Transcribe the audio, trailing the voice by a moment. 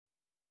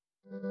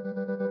Janine,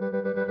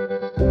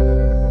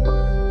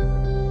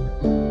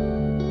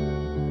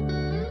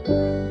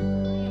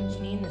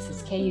 this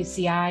is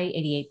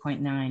KUCI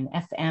 88.9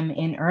 FM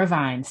in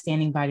Irvine.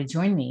 Standing by to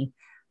join me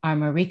are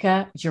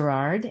Marika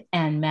Girard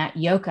and Matt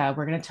Yoka.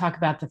 We're going to talk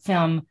about the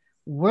film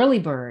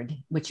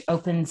Whirlybird, which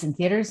opens in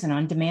theaters and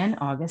on demand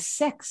August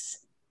 6th.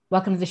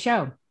 Welcome to the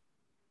show.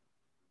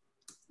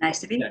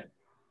 Nice to be here.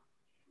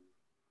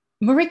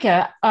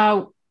 Marika,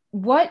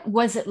 what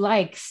was it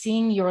like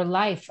seeing your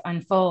life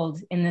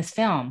unfold in this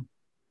film?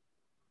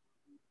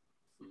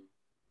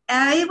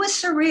 It was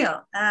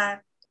surreal.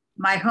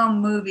 My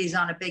home movies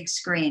on a big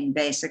screen,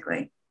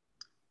 basically.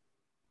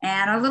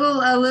 And I was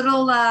a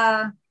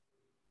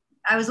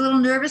little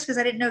nervous because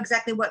I didn't know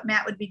exactly what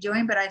Matt would be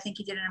doing, but I think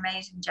he did an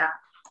amazing job.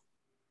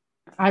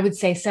 I would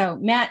say so.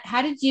 Matt,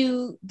 how did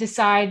you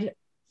decide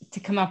to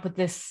come up with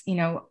this,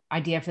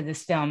 idea for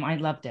this film? I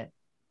loved it.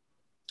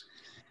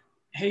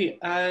 Hey,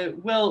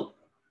 well,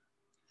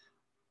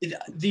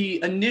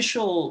 the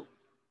initial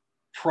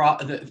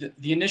the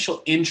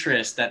initial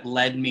interest that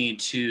led me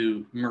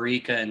to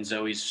Marika and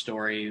Zoe's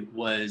story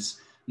was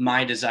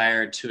my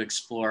desire to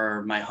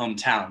explore my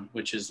hometown,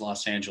 which is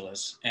Los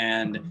Angeles.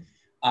 And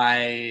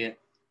I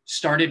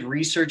started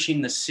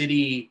researching the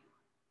city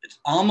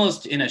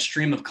almost in a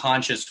stream of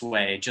conscious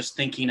way, just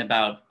thinking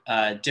about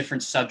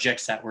different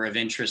subjects that were of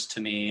interest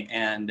to me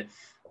and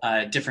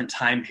different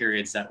time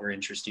periods that were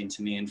interesting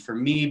to me. And for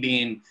me,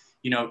 being,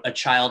 a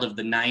child of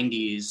the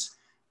 90s,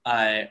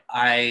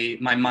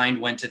 my mind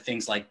went to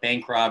things like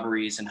bank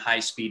robberies and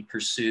high-speed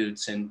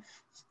pursuits and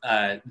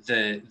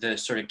the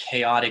sort of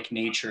chaotic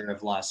nature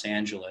of Los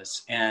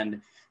Angeles.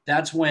 And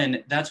that's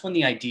when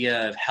the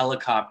idea of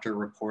helicopter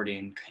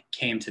reporting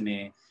came to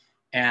me.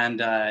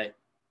 And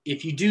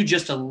if you do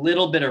just a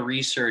little bit of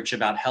research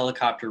about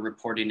helicopter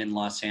reporting in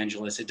Los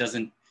Angeles, it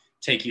doesn't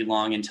take you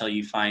long until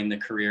you find the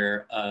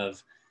career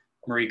of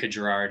Marika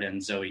Girard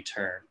and Zoe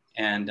Tur.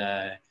 And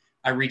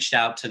I reached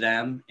out to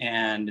them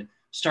and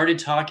started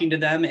talking to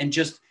them, and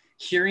just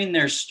hearing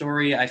their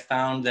story, I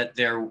found that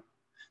their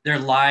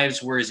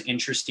lives were as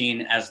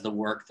interesting as the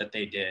work that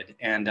they did.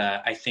 And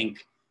I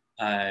think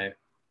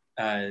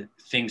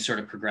things sort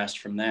of progressed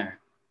from there.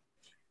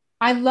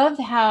 I love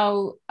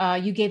how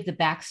you gave the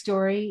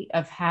backstory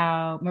of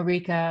how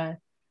Marika,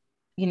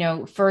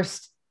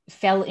 first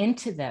fell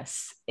into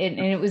this. And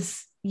it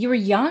was, you were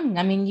young.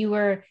 I mean,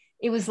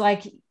 it was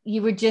like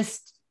you were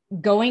just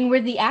going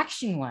where the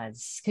action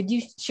was. Could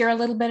you share a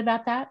little bit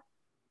about that?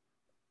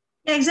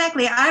 Yeah,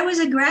 exactly. I was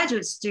a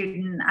graduate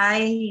student.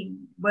 My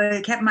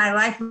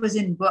life was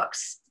in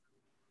books.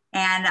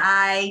 And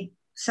I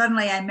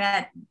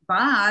met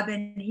Bob,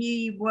 and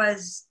he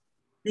was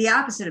the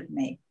opposite of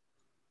me.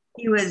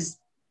 He was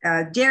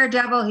a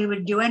daredevil. He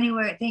would do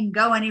anything,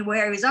 go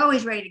anywhere. He was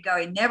always ready to go.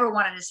 He never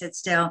wanted to sit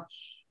still.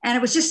 And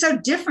it was just so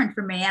different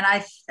for me. And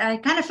I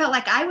kind of felt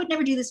like I would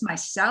never do this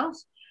myself,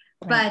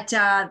 right.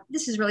 But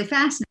this is really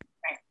fascinating.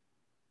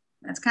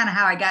 That's kind of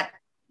how I got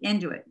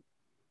into it.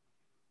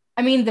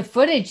 I mean, the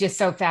footage is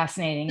so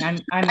fascinating.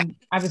 I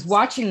was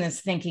watching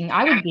this thinking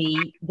I would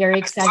be very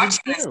excited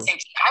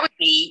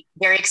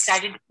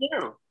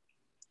too.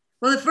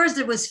 Well, at first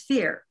it was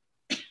fear.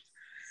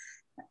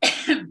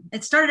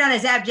 It started out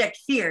as abject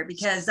fear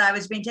because I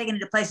was being taken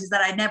into places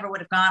that I never would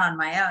have gone on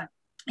my own,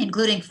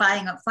 including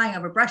flying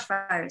over brush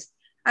fires.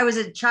 I was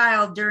a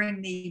child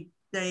during the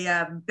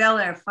Bel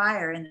Air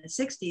fire in the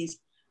 60s,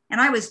 and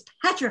I was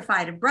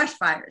petrified of brush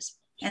fires.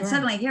 Sure. And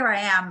suddenly here I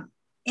am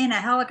in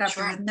a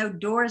helicopter with no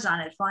doors on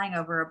it, flying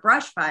over a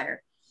brush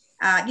fire,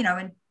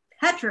 and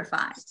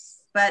petrified.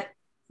 But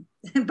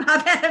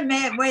Bob had a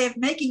way of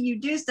making you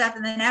do stuff,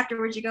 and then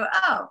afterwards you go,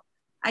 oh,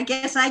 I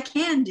guess I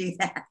can do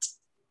that.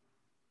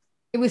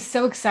 It was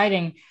so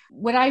exciting.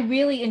 What I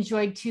really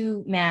enjoyed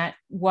too, Matt,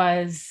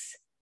 was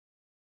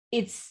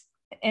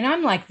and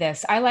I'm like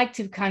this, I like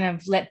to kind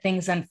of let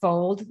things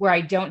unfold where I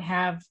don't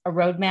have a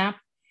roadmap.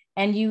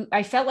 And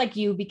I felt like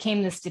you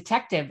became this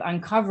detective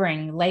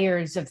uncovering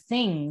layers of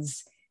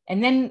things.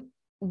 And then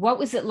what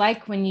was it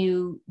like when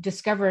you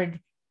discovered,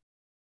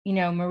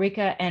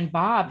 Marika and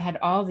Bob had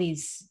all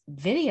these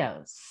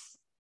videos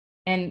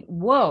and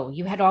whoa,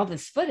 you had all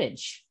this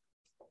footage?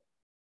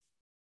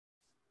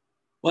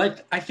 Well,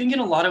 I think in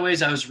a lot of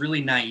ways I was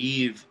really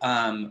naive,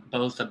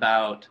 both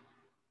about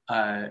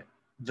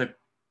the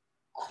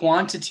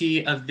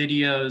quantity of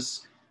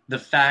videos, the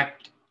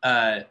fact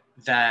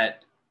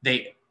that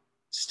they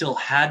still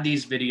had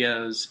these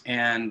videos,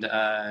 and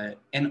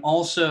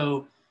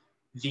also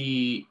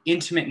the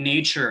intimate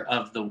nature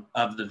of the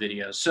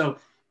videos. So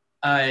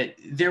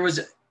there was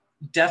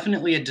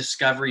definitely a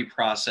discovery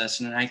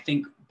process, and I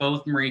think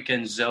both Marika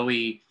and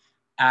Zoe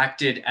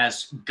acted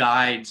as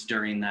guides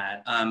during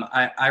that.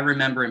 I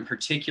remember in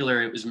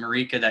particular, it was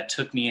Marika that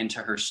took me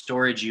into her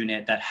storage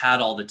unit that had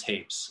all the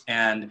tapes.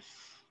 And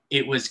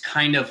it was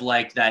kind of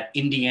like that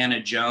Indiana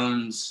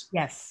Jones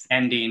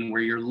ending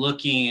where you're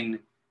looking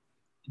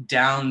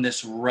down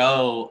this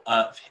row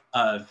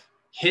of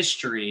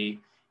history,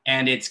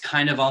 and it's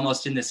kind of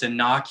almost in this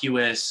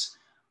innocuous,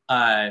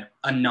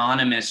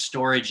 anonymous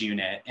storage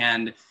unit.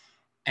 And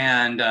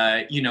And,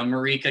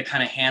 Marika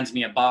kind of hands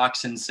me a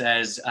box and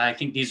says, I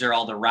think these are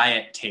all the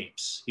riot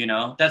tapes.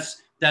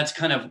 That's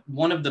kind of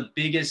one of the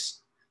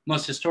biggest,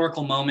 most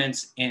historical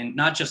moments in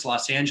not just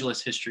Los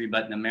Angeles history,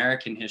 but in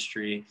American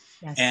history.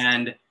 Yes.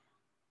 And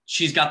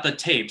she's got the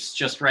tapes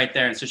just right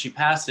there. And so she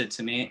passed it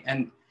to me.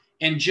 And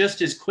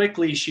just as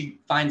quickly, she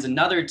finds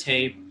another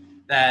tape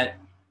that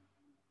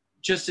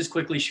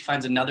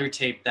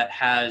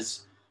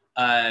has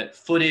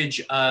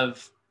footage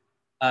of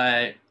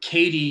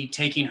Katie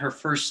taking her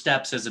first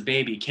steps as a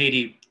baby.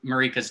 Katie,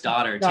 Marika's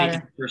daughter, taking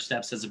her first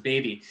steps as a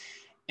baby.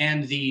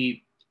 And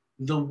the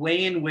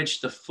way in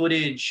which the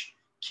footage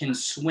can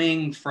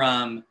swing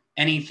from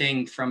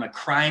anything from a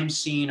crime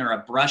scene or a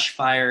brush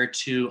fire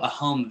to a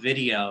home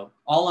video,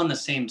 all on the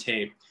same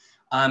tape.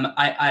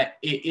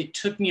 It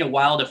took me a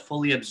while to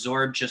fully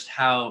absorb just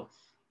how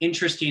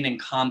interesting and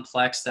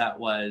complex that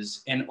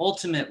was. And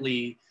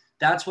ultimately,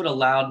 that's what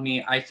allowed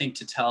me, I think,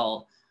 to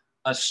tell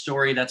a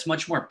story that's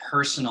much more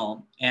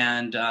personal.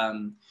 And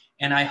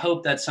I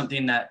hope that's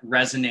something that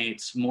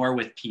resonates more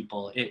with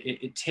people.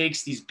 It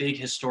takes these big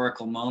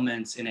historical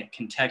moments and it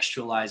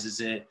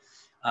contextualizes it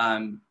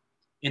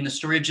in the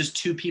story of just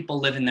two people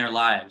living their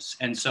lives.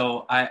 And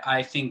so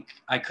I think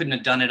I couldn't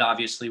have done it,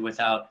 obviously,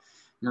 without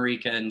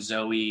Marika and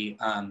Zoe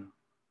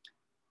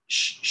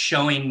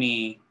showing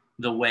me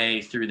the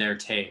way through their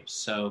tapes.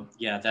 So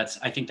yeah,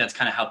 I think that's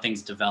kind of how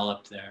things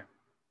developed there.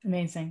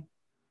 Amazing.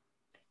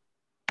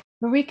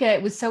 Marika,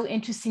 it was so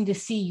interesting to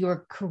see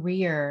your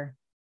career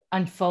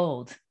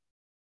unfold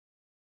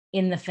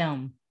in the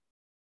film.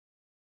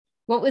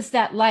 What was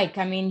that like?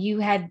 I mean, you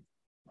had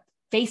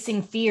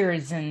facing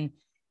fears and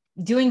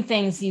doing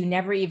things you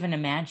never even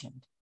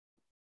imagined.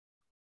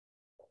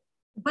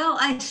 Well,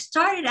 I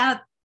started out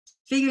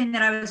figuring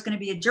that I was going to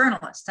be a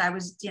journalist. I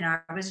was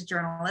a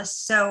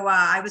journalist. So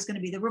I was going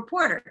to be the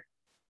reporter.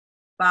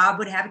 Bob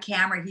would have a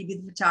camera. He'd be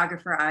the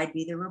photographer. I'd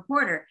be the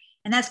reporter.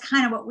 And that's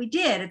kind of what we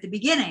did at the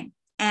beginning.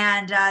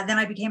 And then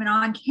I became an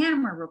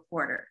on-camera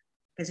reporter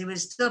because he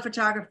was still a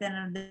photographer,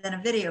 then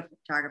a video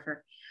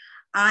photographer.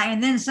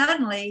 And then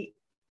suddenly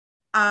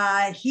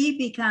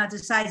he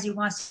decides he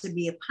wants to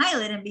be a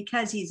pilot. And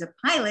because he's a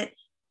pilot,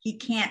 he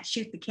can't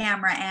shoot the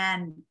camera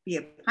and be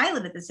a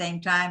pilot at the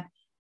same time.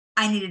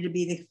 I needed to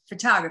be the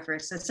photographer.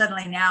 So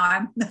suddenly now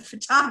I'm the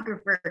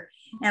photographer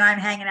and I'm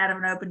hanging out of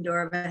an open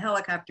door of a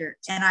helicopter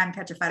and I'm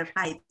petrified of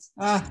heights.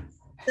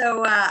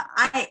 So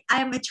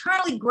I'm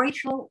eternally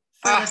grateful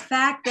for the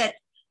fact that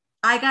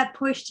I got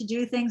pushed to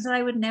do things that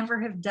I would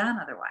never have done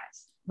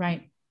otherwise.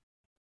 Right.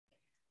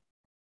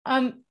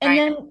 And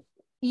then,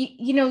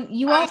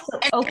 you also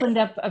opened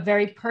up a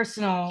very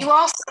personal side.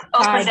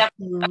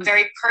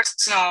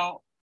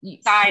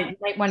 You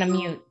might want to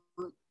mute.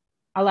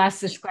 I'll ask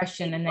this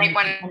question and then you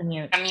can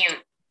unmute.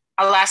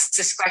 I'll ask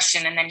this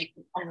question and then you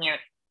can unmute.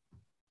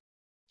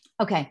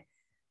 Okay.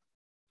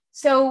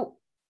 So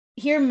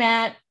here,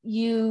 Matt,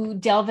 you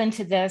delve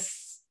into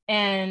this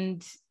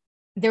and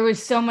there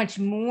was so much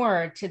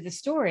more to the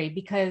story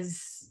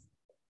because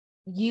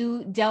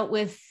you dealt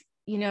with,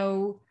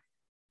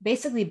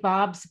 basically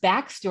Bob's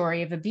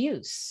backstory of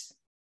abuse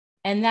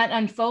and that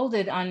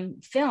unfolded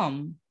on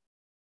film.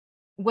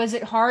 Was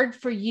it hard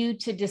for you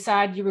to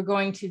decide you were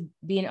going to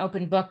be an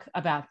open book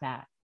about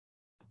that?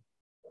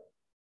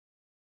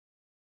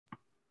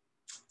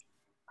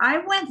 I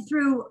went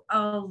through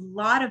a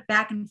lot of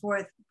back and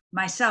forth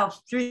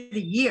myself through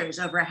the years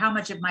over how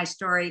much of my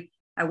story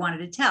I wanted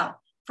to tell.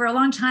 For a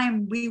long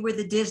time, we were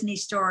the Disney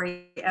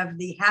story of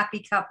the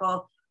happy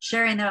couple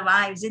sharing their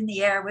lives in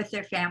the air with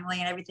their family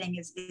and everything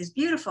is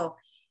beautiful.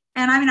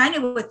 And I mean, I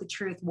knew what the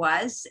truth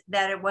was,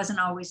 that it wasn't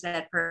always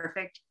that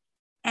perfect.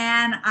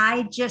 And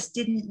I just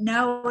didn't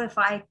know if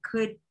I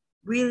could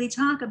really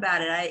talk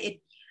about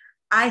it.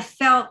 I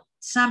felt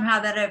somehow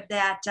that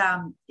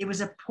it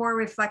was a poor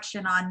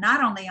reflection on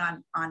not only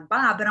on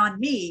Bob, but on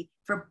me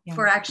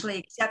for actually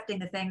accepting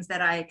the things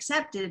that I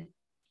accepted.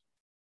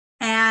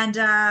 And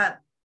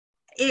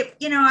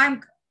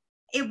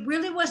it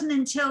really wasn't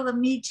until the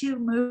Me Too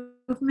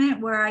movement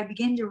where I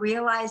began to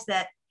realize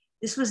that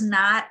this was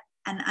not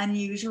an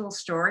unusual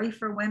story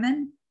for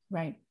women.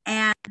 Right.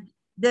 And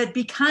that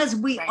because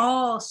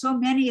so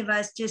many of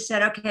us just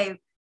said, okay,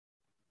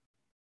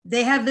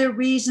 they have their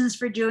reasons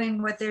for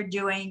doing what they're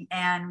doing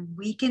and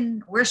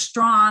we're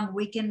strong,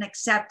 we can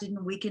accept it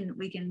and we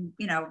can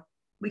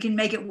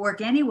make it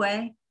work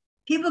anyway.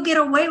 People get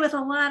away with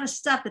a lot of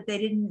stuff that they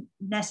didn't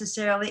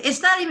necessarily,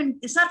 it's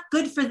not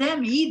good for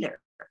them either.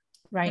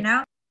 Right.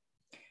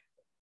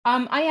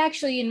 I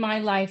actually in my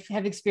life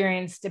have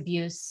experienced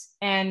abuse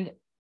and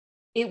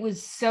it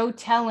was so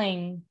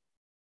telling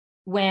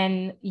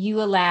when you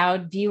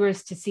allowed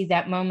viewers to see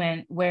that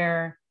moment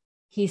where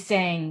he's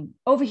saying,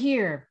 over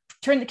here,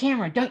 turn the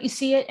camera, don't you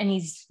see it? And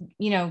he's,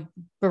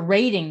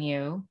 berating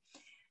you.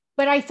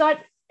 But I thought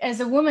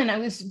as a woman, it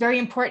was very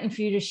important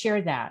for you to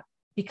share that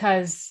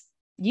because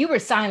you were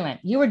silent.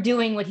 You were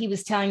doing what he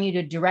was telling you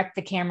to direct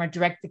the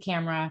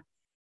camera.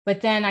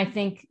 But then I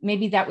think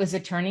maybe that was a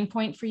turning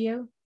point for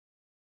you.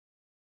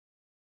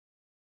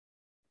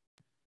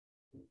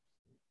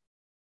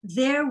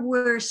 there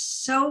were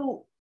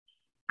so,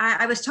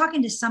 I was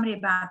talking to somebody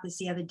about this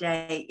the other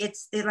day.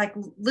 It's like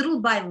little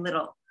by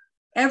little,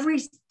 every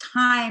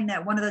time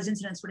that one of those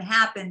incidents would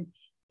happen,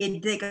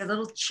 it'd take a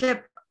little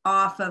chip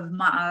off of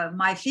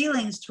my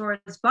feelings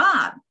towards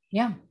Bob.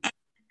 Yeah. And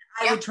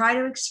I would try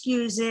to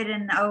excuse it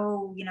and,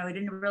 I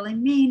didn't really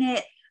mean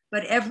it.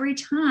 But every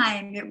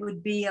time it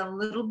would be a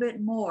little bit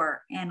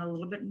more and a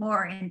little bit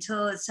more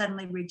until it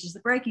suddenly reaches the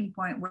breaking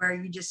point where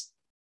you just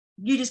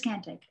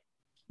can't take it.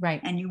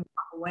 Right. And you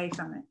walk away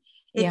from it.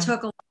 It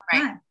took a long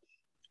time.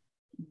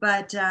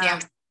 But, I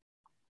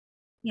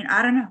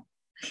don't know.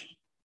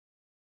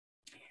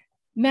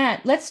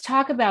 Matt, let's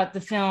talk about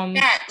the film.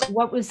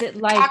 What was it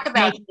like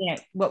making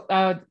it? What,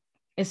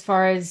 as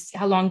far as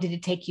how long did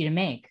it take you to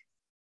make?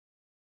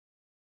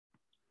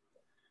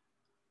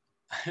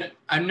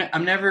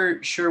 I'm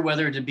never sure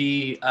whether to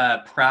be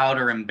proud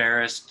or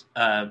embarrassed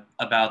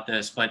about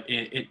this, but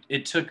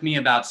it took me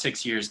about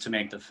 6 years to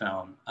make the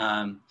film.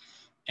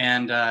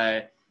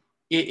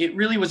 It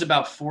really was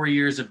about 4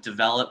 years of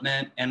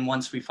development. And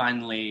once we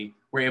finally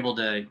were able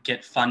to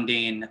get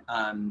funding,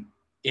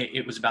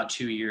 it was about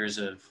 2 years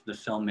of the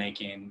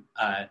filmmaking.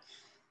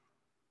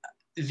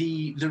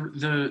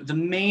 The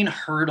main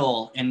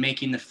hurdle in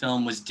making the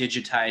film was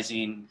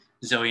digitizing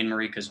Zoe and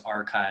Marika's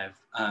archive.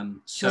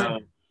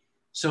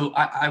 So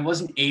I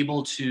wasn't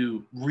able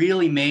to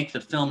really make the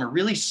film or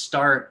really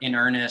start in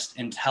earnest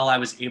until I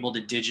was able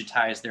to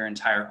digitize their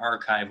entire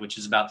archive, which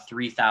is about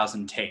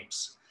 3,000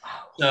 tapes. Wow.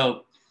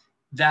 So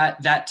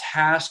that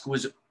task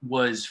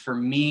was for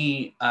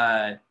me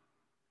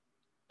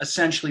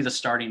essentially the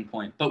starting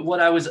point. But what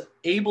I was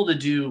able to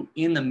do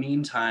in the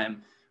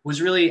meantime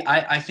was really,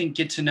 I think,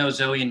 get to know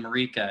Zoe and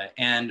Marika,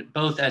 and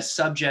both as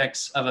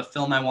subjects of a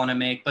film I want to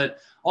make, but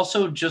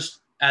also just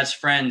as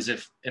friends.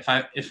 If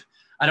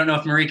I don't know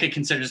if Marika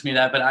considers me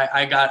that, but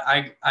I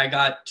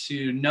got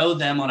to know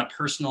them on a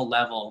personal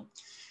level.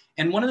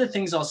 And one of the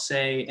things I'll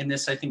say, and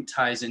this I think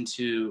ties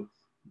into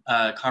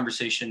a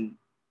conversation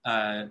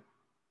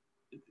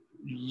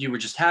you were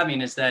just having,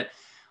 is that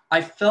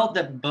I felt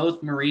that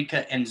both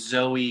Marika and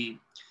Zoe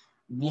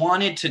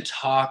wanted to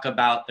talk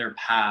about their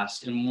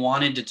past and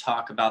wanted to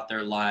talk about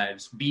their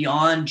lives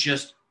beyond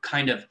just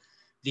kind of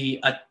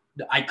the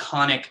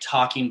iconic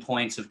talking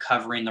points of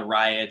covering the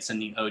riots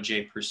and the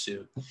OJ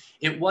pursuit.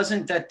 It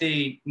wasn't that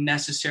they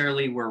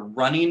necessarily were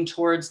running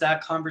towards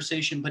that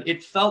conversation, but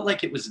it felt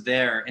like it was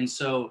there. And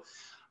so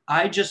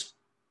I just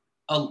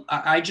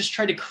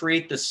tried to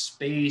create the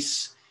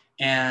space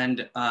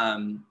and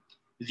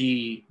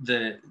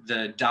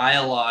the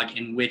dialogue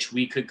in which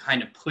we could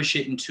kind of push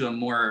it into a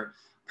more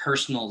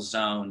personal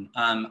zone.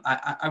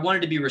 I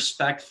wanted to be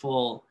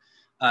respectful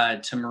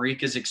to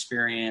Marika's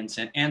experience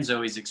and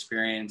Zoe's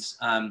experience.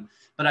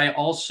 But I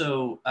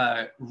also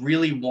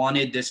really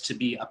wanted this to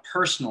be a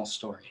personal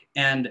story.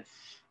 And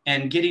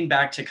getting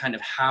back to kind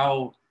of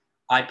how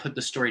I put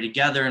the story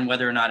together and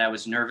whether or not I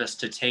was nervous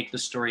to take the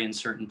story in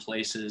certain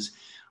places,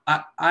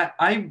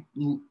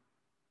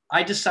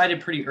 I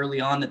decided pretty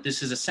early on that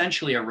this is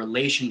essentially a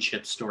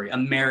relationship story, a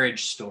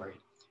marriage story.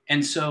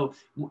 And so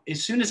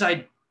as soon as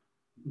I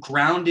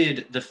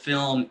grounded the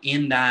film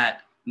in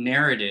that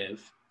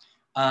narrative,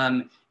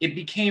 it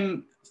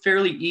became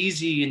fairly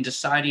easy in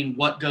deciding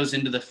what goes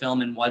into the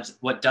film and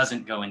what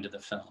doesn't go into the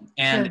film.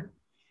 And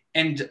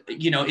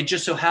it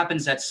just so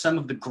happens that some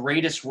of the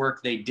greatest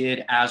work they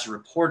did as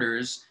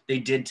reporters, they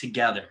did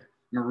together.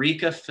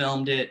 Marika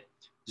filmed it.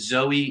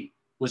 Zoe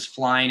was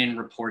flying and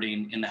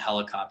reporting in the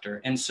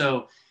helicopter. And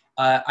so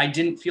I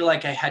didn't feel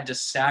like I had to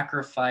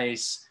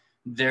sacrifice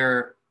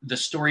the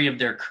story of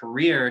their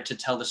career to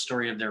tell the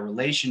story of their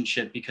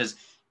relationship, because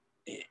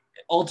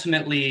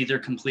ultimately they're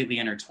completely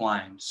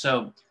intertwined.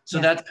 So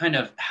that's kind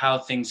of how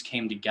things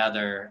came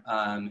together,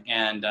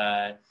 and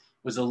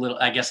was a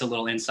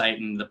little insight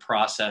in the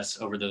process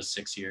over those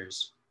 6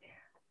 years.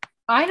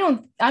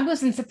 I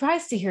wasn't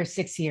surprised to hear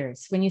 6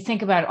 years when you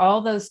think about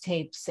all those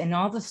tapes and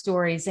all the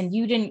stories, and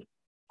you didn't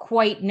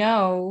quite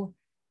know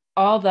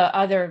all the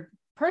other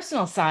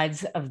personal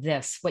sides of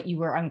this, what you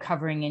were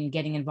uncovering and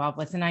getting involved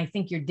with. And I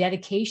think your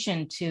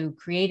dedication to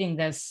creating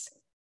this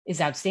is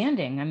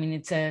outstanding. I mean,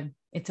 it's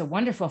a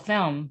wonderful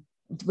film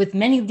with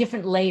many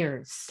different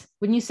layers.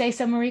 Wouldn't you say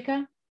so,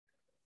 Marika?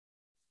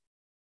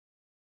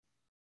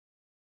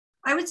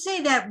 I would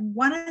say that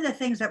one of the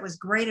things that was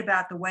great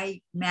about the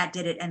way Matt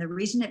did it, and the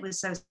reason it was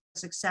so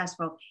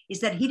successful, is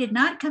that he did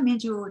not come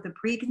into it with a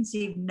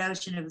preconceived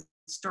notion of the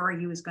story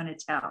he was going to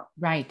tell.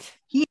 Right.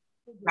 He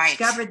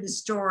discovered the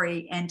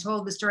story and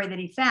told the story that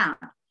he found.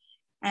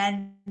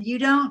 And you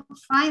don't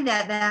find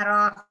that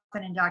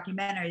often in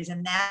documentaries.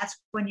 And that's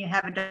when you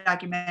have a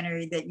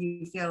documentary that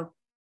you feel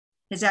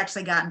has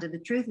actually gotten to the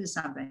truth of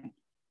something.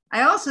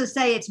 I also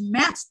say it's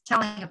Matt's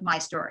telling of my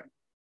story.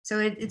 So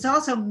it's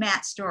also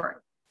Matt's story,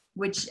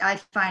 which I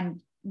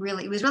find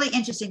it was really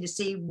interesting to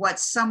see what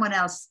someone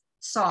else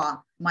saw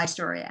my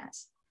story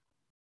as.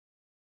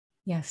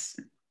 Yes.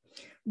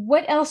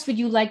 What else would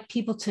you like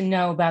people to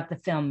know about the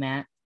film,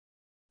 Matt?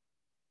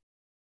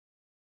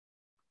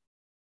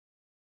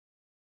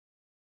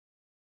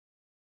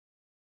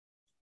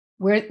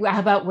 How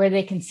about where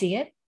they can see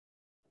it?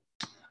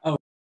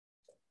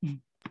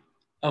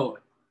 Oh,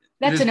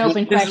 that's an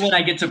open question. This is when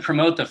I get to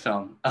promote the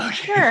film. Okay.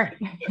 Sure.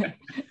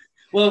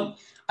 Well,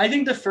 I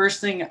think the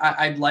first thing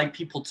I'd like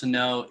people to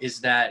know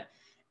is that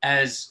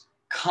as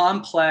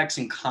complex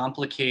and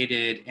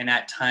complicated and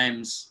at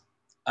times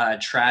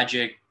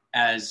tragic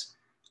as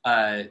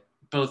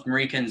both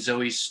Marika and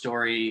Zoe's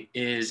story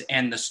is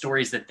and the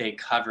stories that they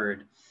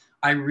covered,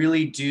 I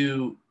really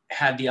do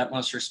have the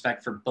utmost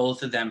respect for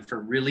both of them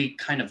for really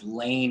kind of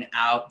laying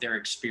out their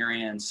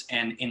experience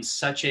and in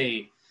such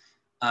a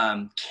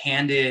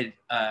candid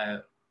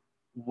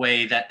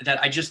way that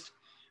I just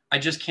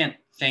can't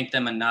thank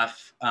them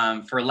enough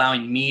for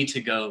allowing me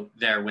to go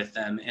there with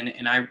them.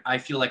 And I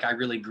feel like I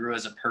really grew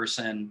as a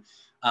person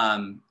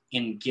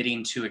in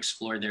getting to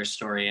explore their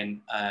story.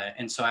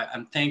 And so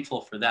I'm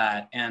thankful for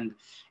that. And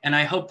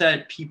I hope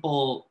that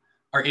people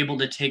are able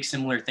to take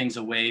similar things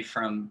away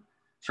from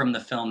the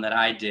film that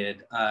I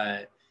did.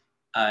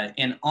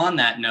 And on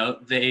that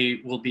note,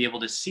 they will be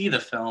able to see the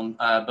film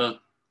both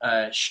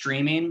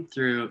streaming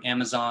through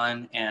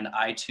Amazon and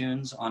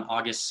iTunes on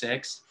August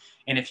 6th.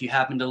 And if you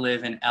happen to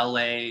live in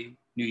LA,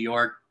 New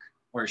York,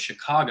 or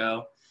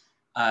Chicago,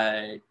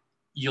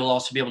 you'll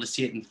also be able to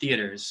see it in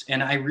theaters.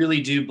 And I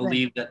really do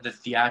believe that the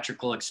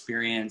theatrical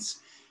experience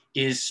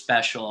is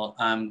special.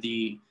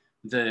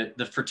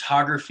 The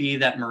photography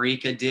that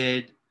Marika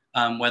did,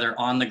 whether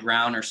on the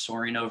ground or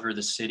soaring over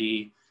the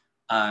city,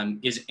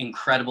 is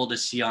incredible to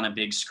see on a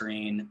big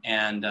screen.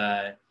 And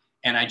I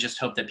just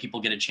hope that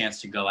people get a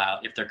chance to go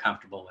out if they're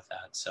comfortable with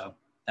that. So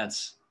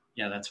that's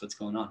what's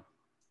going on.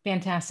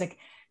 Fantastic.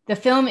 The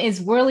film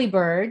is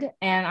Whirlybird,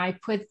 and I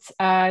put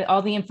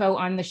all the info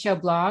on the show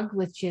blog,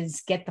 which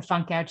is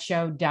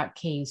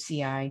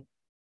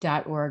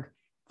getthefunkoutshow.kuci.org.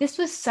 This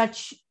was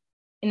such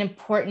an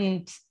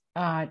important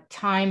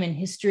time in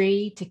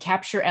history to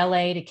capture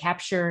LA, to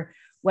capture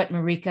what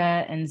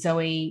Marika and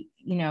Zoe,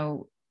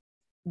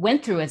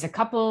 went through as a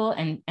couple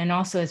and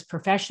also as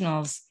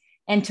professionals,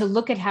 and to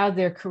look at how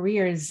their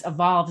careers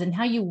evolved and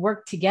how you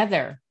work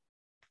together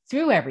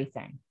through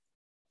everything.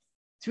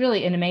 It's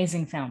really an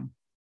amazing film.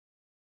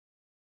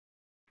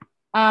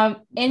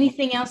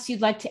 Anything else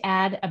you'd like to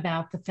add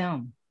about the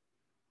film?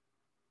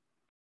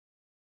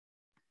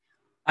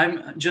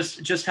 I'm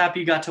just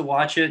happy you got to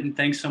watch it, and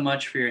thanks so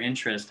much for your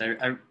interest.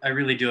 I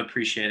really do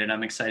appreciate it.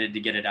 I'm excited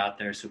to get it out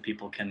there so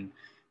people can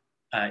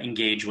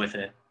engage with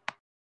it.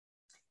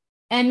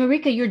 And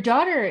Marika, your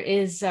daughter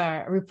is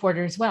a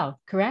reporter as well,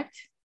 correct?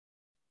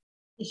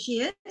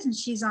 She is, and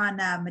she's on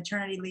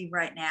maternity leave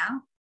right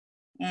now.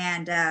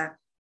 And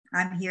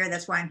I'm here.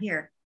 That's why I'm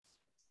here,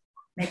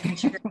 making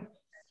sure she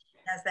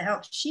has the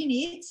help she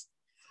needs.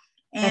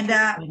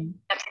 And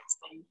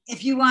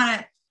if you want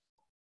to,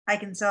 I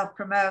can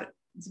self-promote.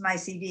 It's my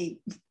CD.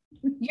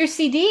 Your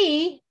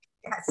CD?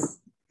 Yes.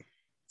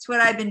 It's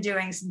what I've been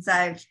doing since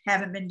I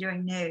haven't been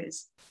doing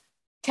news.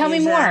 Tell me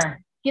more.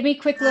 Give me a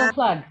quick little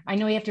plug. I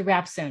know we have to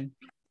wrap soon.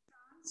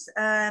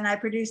 And I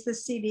produced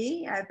this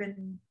CD.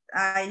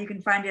 You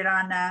can find it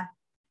on,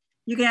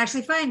 you can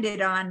actually find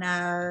it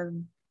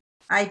on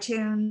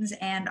iTunes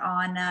and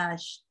on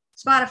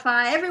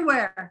Spotify,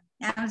 everywhere,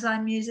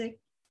 Amazon Music,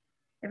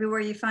 everywhere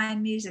you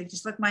find music.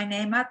 Just look my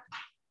name up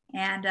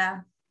and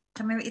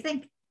tell me what you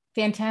think.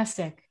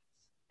 Fantastic.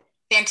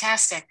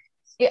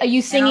 Are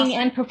you singing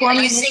and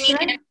performing?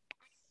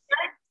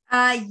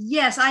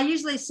 Yes, I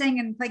usually sing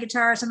and play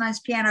guitar, sometimes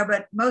piano,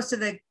 but most of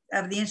the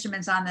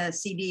instruments on the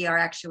CD are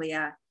actually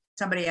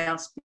somebody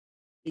else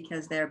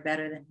because they're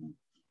better than me.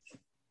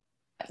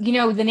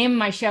 The name of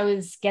my show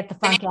is Get the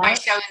Funk Out.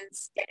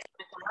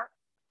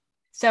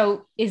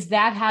 So is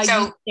that how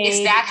you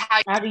stayed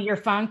out of your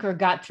funk or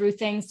got through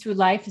things through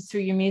life, is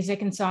through your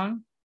music and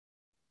song?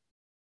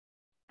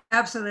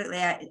 Absolutely.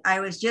 I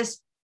was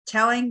just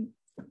telling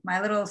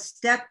my little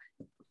step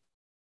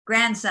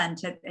grandson,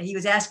 he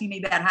was asking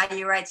me about how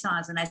you write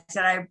songs. And I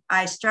said,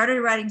 I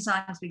started writing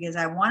songs because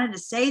I wanted to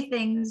say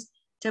things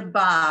to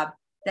Bob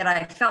that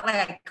I felt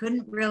like I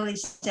couldn't really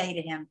say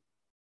to him.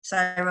 So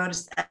I wrote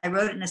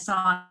it in a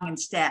song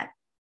instead.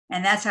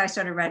 And that's how I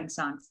started writing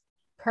songs.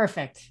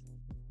 Perfect.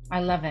 I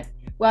love it.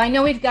 Well, I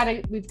know we've got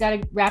to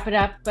wrap it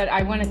up, but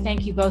I want to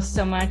thank you both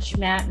so much,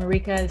 Matt,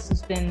 Marika. This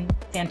has been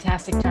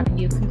fantastic talking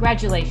to you.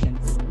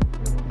 Congratulations.